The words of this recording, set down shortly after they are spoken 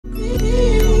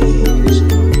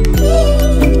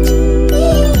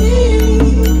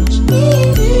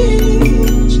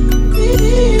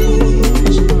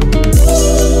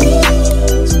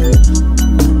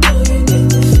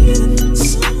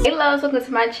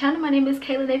channel. My name is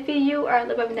Kaela, and if you are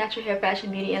loving natural hair,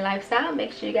 fashion, beauty, and lifestyle,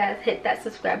 make sure you guys hit that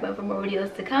subscribe button for more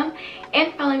videos to come,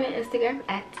 and follow me on Instagram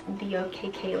at the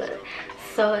OKae.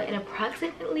 So in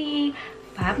approximately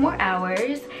 5 more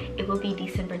hours, it will be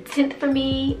December 10th for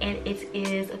me, and it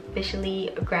is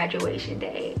officially graduation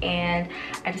day. And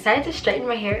I decided to straighten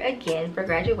my hair again for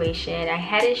graduation. I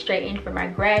had it straightened for my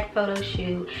grad photo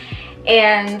shoot,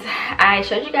 and I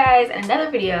showed you guys in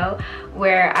another video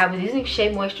where I was using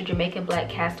Shea Moisture Jamaican Black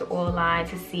Castor Oil line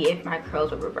to see if my curls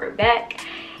would revert back.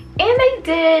 And they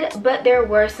did, but there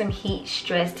were some heat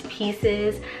stressed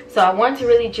pieces, so I wanted to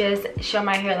really just show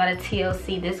my hair a lot of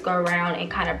TLC this go around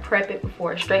and kind of prep it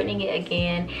before straightening it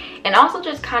again, and also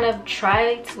just kind of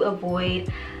try to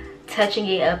avoid touching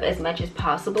it up as much as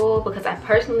possible, because I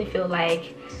personally feel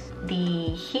like the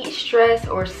heat stress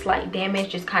or slight damage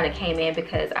just kind of came in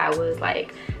because I was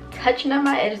like touching up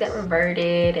my edges that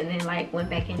reverted, and then like went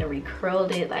back in and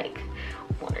recurled it like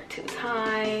 1 or 2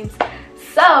 times.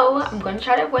 So I'm going to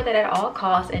try to avoid that at all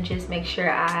costs and just make sure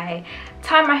I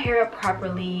tie my hair up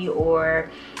properly,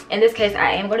 or in this case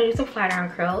I am going to do some flat iron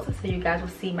curls, so you guys will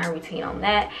see my routine on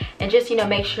that, and just, you know,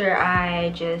 make sure I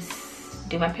just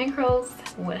do my pin curls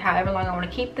with however long I want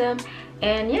to keep them,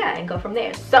 and yeah, and go from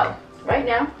there. So right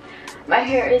now my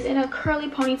hair is in a curly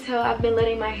ponytail. I've been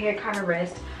letting my hair kind of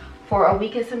rest for a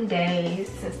week and some days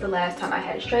since the last time I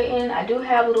had it straightened. I do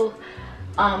have little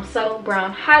subtle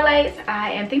brown highlights.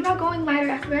 I am thinking about going lighter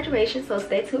after graduation, so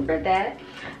stay tuned for that.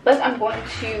 But I'm going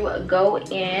to go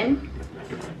in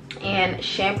and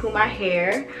shampoo my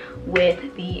hair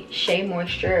with the Shea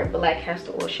Moisture Black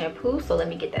Castor Oil shampoo. So let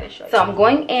me get that and show you. So I'm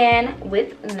going in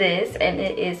with this, and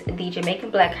it is the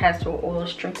Jamaican Black Castor Oil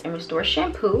Strength and Restore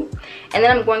shampoo, and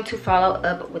then I'm going to follow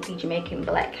up with the Jamaican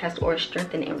Black Castor Oil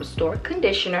Strengthen and Restore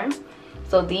conditioner.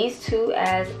 So these two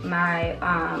as my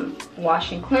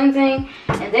wash and cleansing,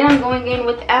 and then I'm going in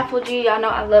with Apple G. Y'all know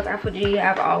I love Apple G.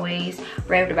 I've always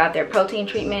raved about their protein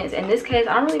treatments. In this case,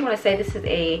 I don't really want to say this is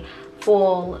a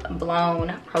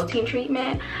full-blown protein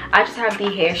treatment. I just have the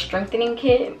hair strengthening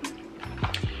kit,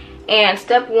 and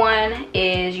step 1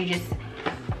 is you just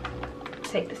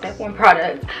take the step 1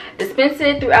 product, dispense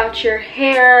it throughout your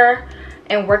hair,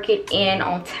 and work it in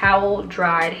on towel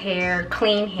dried hair,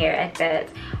 clean hair at that,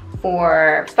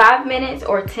 for 5 minutes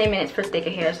or 10 minutes for thicker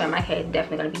hair. So in my case,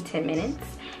 definitely going to be 10 minutes.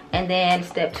 And then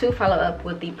step 2, follow up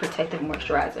with the protective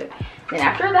moisturizer. Then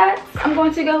after that, I'm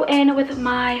going to go in with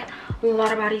my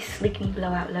Water Body Sleek Me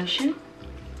Blowout Lotion.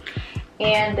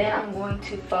 And then I'm going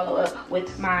to follow up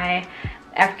with my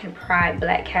African Pride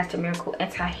Black Castor Miracle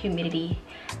Anti-Humidity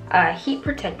Heat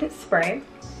Protectant Spray.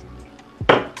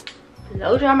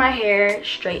 Blow dry my hair,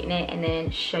 straighten it, and then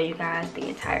show you guys the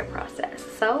entire process.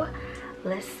 So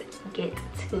let's get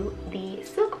to the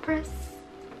silk press.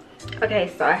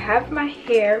 Okay, so I have my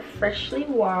hair freshly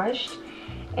washed,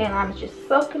 and I'm just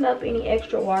soaking up any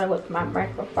extra water with my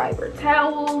microfiber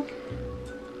towel.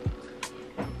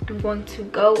 I'm going to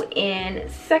go in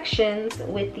sections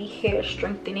with the hair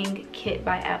strengthening kit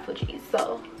by Apple G.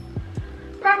 So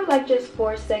probably like just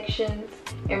 4 sections,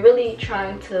 and really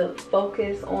trying to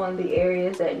focus on the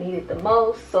areas that need it the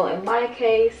most. So in my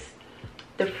case,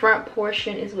 the front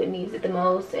portion is what needs it the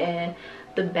most, and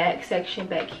the back section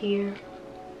back here.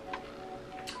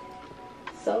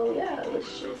 So yeah,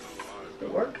 let's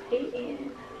just work it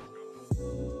in.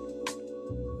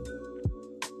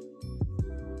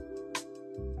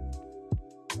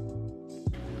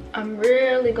 I'm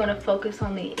really going to focus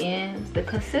on the ends. The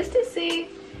consistency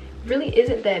really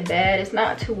isn't that bad. It's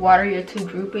not too watery or too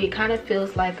droopy. It kind of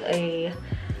feels like a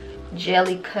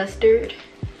jelly custard.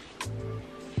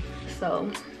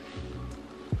 So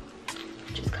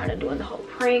just kind of doing the whole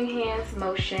praying hands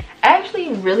motion. I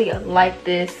actually really like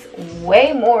this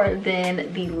way more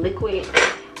than the liquid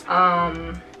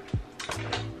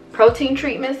protein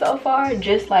treatment so far,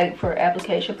 just like for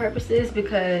application purposes,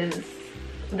 because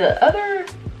the other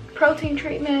protein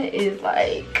treatment is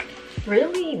like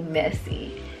really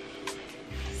messy.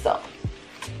 So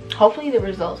hopefully the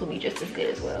results will be just as good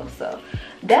as well. So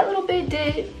that little bit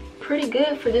did pretty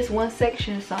good for this one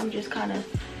section, so I'm just kind of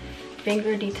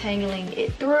finger detangling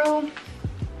it through,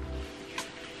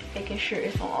 making sure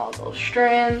it's on all those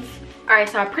strands. All right,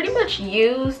 so I pretty much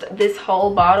used this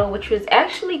whole bottle, which was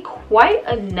actually quite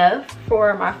enough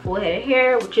for my full head of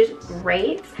hair, which is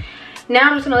great.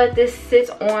 Now I'm just gonna let this sit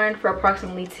on for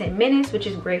approximately 10 minutes, which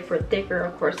is great for thicker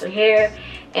or coarser hair,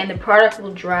 and the product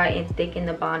will dry and thicken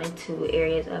the bonding to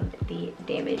areas of the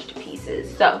damaged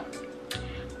pieces. So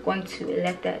going to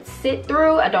let that sit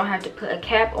through. I don't have to put a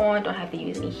cap on, don't have to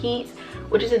use any heat,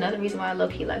 which is another reason why I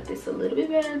low-key like this a little bit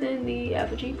better than the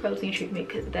Apple G protein treatment,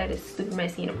 because that is super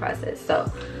messy in the process.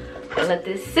 So Gonna let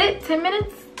this sit 10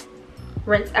 minutes,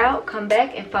 rinse out, come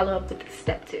back, and follow up with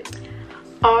step 2.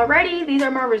 Alrighty, these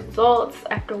are my results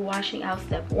after washing out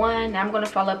step 1. Now I'm going to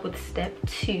follow up with step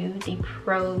 2, the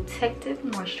protective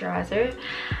moisturizer.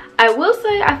 I will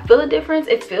say I feel a difference.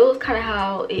 It feels kind of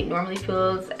how it normally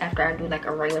feels after I do like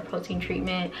a regular protein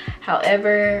treatment.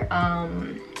 However,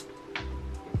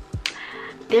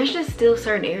 there's just still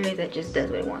certain areas that just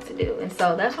does what it wants to do, and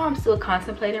so that's why I'm still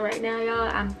contemplating right now, y'all.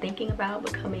 I'm thinking about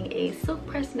becoming a silk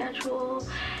press natural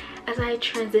as I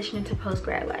transition into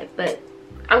post-grad life, but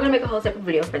I'm gonna make a whole separate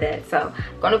video for that. So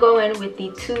I'm gonna go in with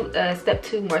the step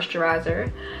 2 moisturizer,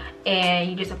 and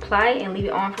you just apply it and leave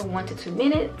it on for 1 to 2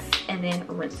 minutes, and then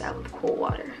rinse out with cool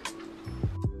water.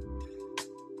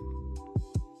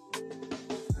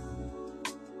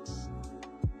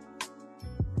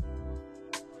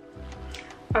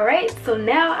 Alright, so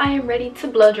now I am ready to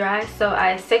blow dry. So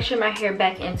I section my hair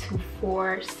back into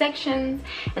 4 sections,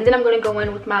 and then I'm going to go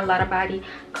in with my Lotta Body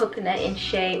Coconut and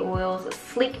Shea Oils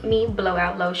Sleek Me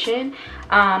Blowout Lotion.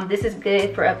 This is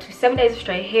good for up to 7 days of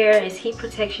straight hair. It's heat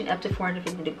protection up to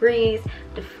 450 degrees,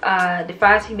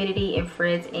 defies humidity and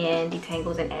frizz and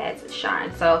detangles and adds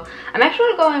shine. So I'm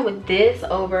actually going to go in with this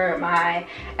over my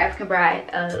African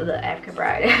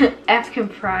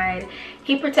Pride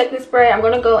heat protecting spray. I'm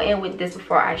going to go in with this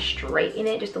before I straighten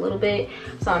it just a little bit.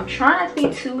 So I'm trying not to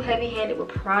be too heavy-handed with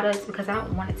products because I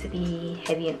don't want it to be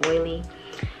heavy and oily.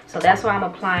 So that's why I'm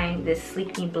applying this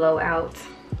Sleek Me Blowout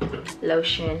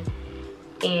lotion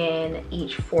in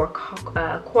each 4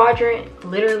 quadrant,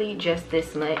 literally just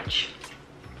this much.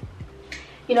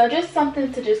 You know, just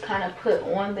something to just kind of put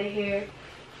on the hair.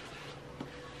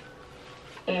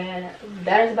 And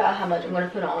that is about how much I'm going to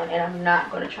put on, and I'm not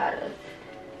going to try to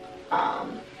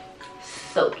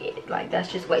soak it. Like, that's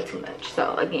just way too much.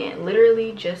 So again,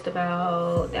 literally just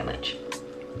about that much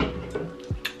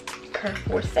per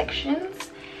 4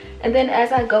 sections. And then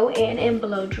as I go in and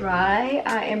blow dry,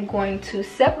 I am going to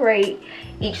separate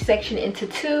each section into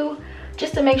 2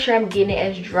 just to make sure I'm getting it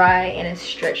as dry and as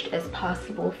stretched as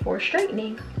possible for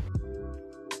straightening.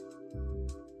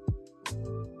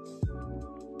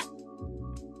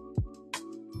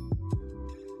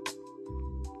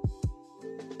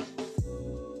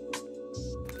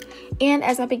 And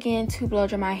as I began to blow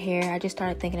dry my hair, I just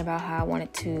started thinking about how I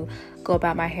wanted to go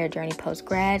about my hair journey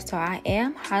post-grad. So I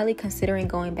am highly considering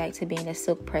going back to being a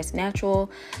silk press natural.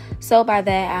 So by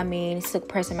that, I mean silk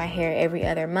pressing my hair every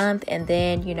other month. And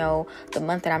then, you know, the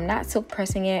month that I'm not silk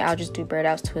pressing it, I'll just do braid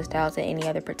outs, twist outs, and any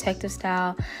other protective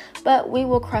style. But we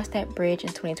will cross that bridge in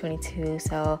 2022.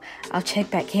 So I'll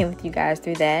check back in with you guys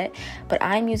through that. But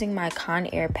I'm using my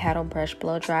Conair paddle brush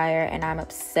blow dryer, and I'm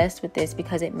obsessed with this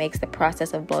because it makes the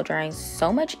process of blow drying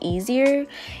so much easier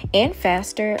and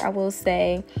faster, I will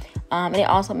say. And it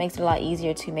also makes it a lot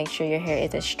easier to make sure your hair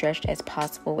is as stretched as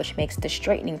possible, which makes the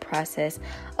straightening process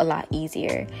a lot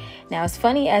easier. Now, it's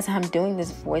funny as I'm doing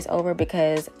this voiceover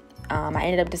because I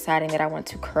ended up deciding that I want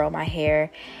to curl my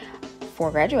hair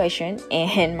for graduation,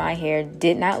 and my hair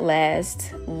did not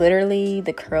last. Literally,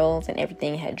 the curls and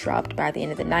everything had dropped by the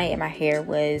end of the night, and my hair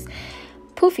was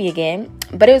poofy again.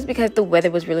 But it was because the weather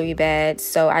was really bad,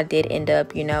 so I did end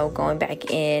up, you know, going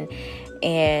back in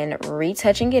and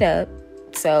retouching it up.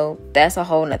 So that's a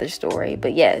whole nother story.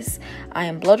 But yes, I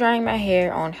am blow drying my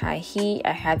hair on high heat.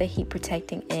 I have the heat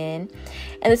protecting in,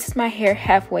 and this is my hair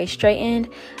halfway straightened.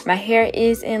 My hair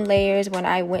is in layers. When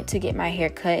I went to get my hair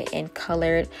cut and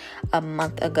colored a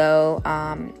month ago,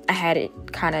 I had it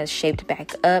kind of shaped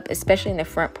back up, especially in the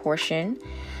front portion.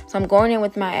 So I'm going in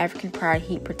with my African Pride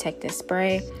heat protectant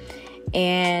spray,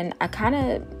 and I kind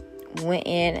of went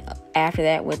in after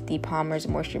that with the Palmer's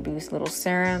Moisture Boost little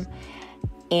serum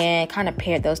and kind of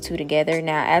paired those two together.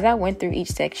 Now, as I went through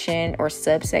each section or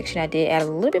subsection, I did add a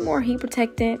little bit more heat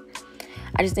protectant.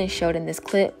 I just didn't show it in this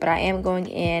clip, but I am going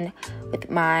in with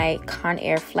my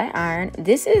Conair flat iron.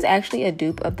 This is actually a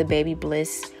dupe of the Baby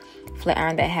Bliss flat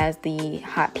iron that has the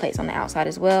hot plates on the outside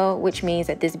as well, which means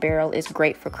that this barrel is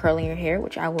great for curling your hair,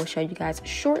 which I will show you guys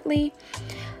shortly.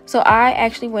 So I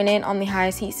actually went in on the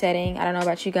highest heat setting. I don't know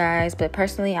about you guys, but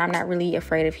personally, I'm not really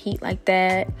afraid of heat like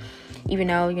that. Even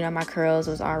though, you know, my curls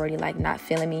was already like not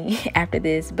feeling me after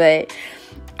this. But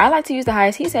I like to use the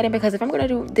highest heat setting because if I'm going to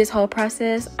do this whole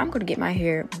process, I'm going to get my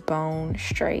hair bone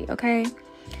straight, okay?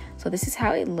 So this is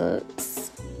how it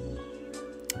looks.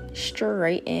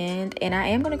 Straightened. And I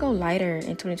am going to go lighter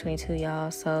in 2022, y'all.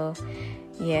 So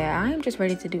yeah, I'm just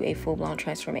ready to do a full-blown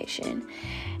transformation.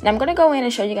 And I'm going to go in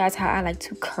and show you guys how I like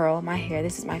to curl my hair.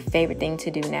 This is my favorite thing to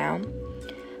do now.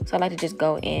 So I like to just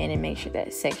go in and make sure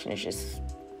that section is just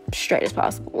straight as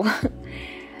possible.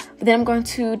 Then I'm going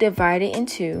to divide it in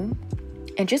 2.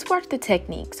 and just watch the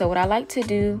technique. So what I like to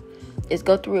do is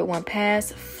go through it one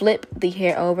pass, flip the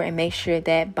hair over, and make sure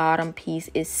that bottom piece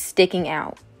is sticking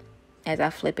out as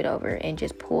I flip it over, and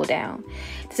just pull down.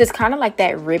 This is kind of like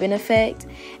that ribbon effect,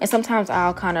 and sometimes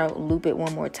I'll kind of loop it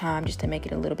one more time just to make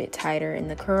it a little bit tighter in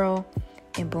the curl,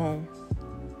 and boom,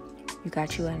 you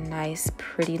got you a nice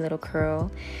pretty little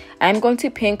curl. I'm going to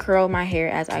pin curl my hair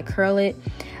as I curl it.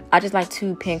 I just like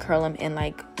to pin curl them in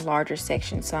like larger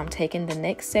sections. So I'm taking the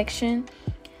next section,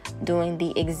 doing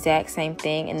the exact same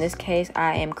thing. In this case,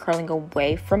 I am curling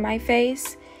away from my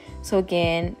face. So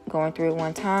again, going through it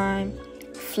one time,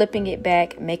 flipping it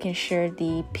back, making sure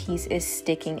the piece is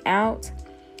sticking out,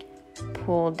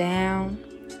 pull down,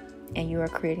 and you are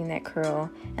creating that curl.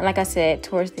 And like I said,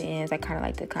 towards the ends, I kind of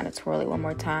like to kind of twirl it one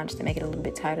more time just to make it a little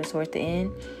bit tighter towards the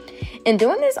end. And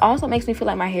doing this also makes me feel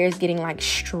like my hair is getting like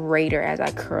straighter as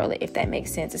I curl it, if that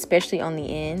makes sense, especially on the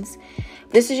ends.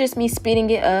 This is just me speeding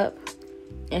it up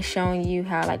and showing you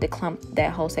how I like to clump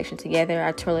that whole section together.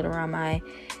 I twirl it around my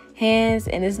hands,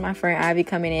 and this is my friend Ivy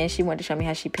coming in. She wanted to show me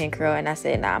how she pin curl, and I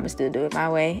said, nah, I'm gonna still do it my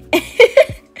way.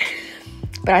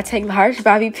 But I take large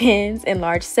bobby pins in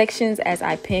large sections as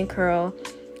I pin curl,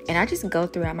 and I just go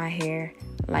throughout my hair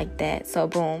like that. So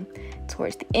boom,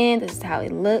 towards the end, this is how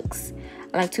it looks.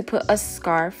 I like to put a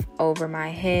scarf over my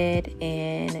head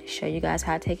and show you guys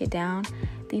how I take it down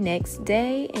the next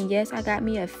day. And yes, I got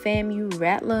me a FAMU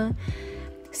Rattler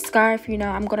scarf. You know,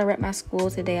 I'm gonna rep my school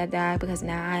today I die, because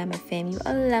now I am a FAMU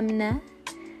alumna.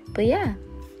 But yeah,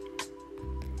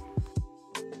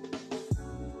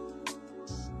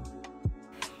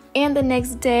 and the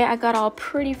next day I got all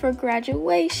pretty for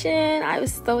graduation. I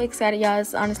was so excited, y'all.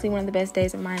 It's honestly one of the best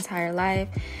days of my entire life.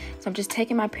 So I'm just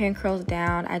taking my pin curls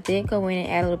down. I did go in and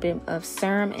add a little bit of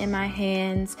serum in my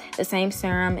hands, the same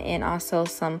serum, and also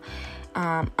some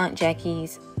Aunt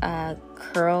Jackie's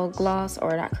curl gloss,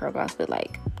 or not curl gloss, but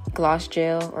like gloss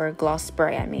gel or gloss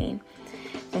spray, I mean.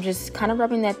 I'm just kind of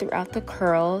rubbing that throughout the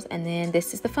curls, and then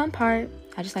this is the fun part.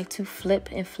 I just like to flip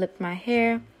and flip my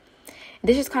hair.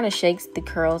 This just kind of shakes the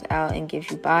curls out and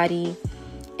gives you body.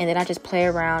 And then I just play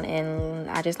around, and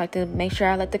I just like to make sure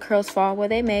I let the curls fall where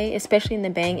they may, especially in the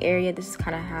bang area. This is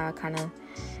kind of how I kind of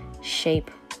shape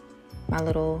my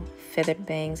little feathered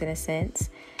bangs in a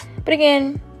sense. But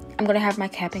again, I'm going to have my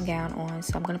cap and gown on,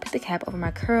 so I'm going to put the cap over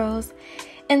my curls.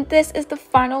 And this is the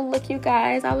final look, you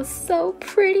guys. I was so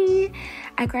pretty.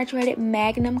 I graduated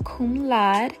Magna Cum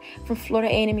Laude from Florida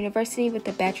A&M University with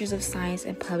a Bachelor's of Science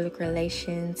in Public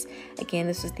Relations. Again,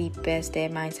 this was the best day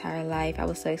of my entire life. I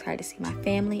was so excited to see my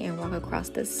family and walk across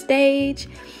the stage.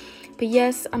 But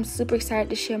yes, I'm super excited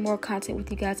to share more content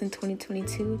with you guys in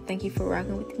 2022. Thank you for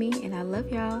rocking with me, and I love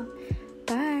y'all.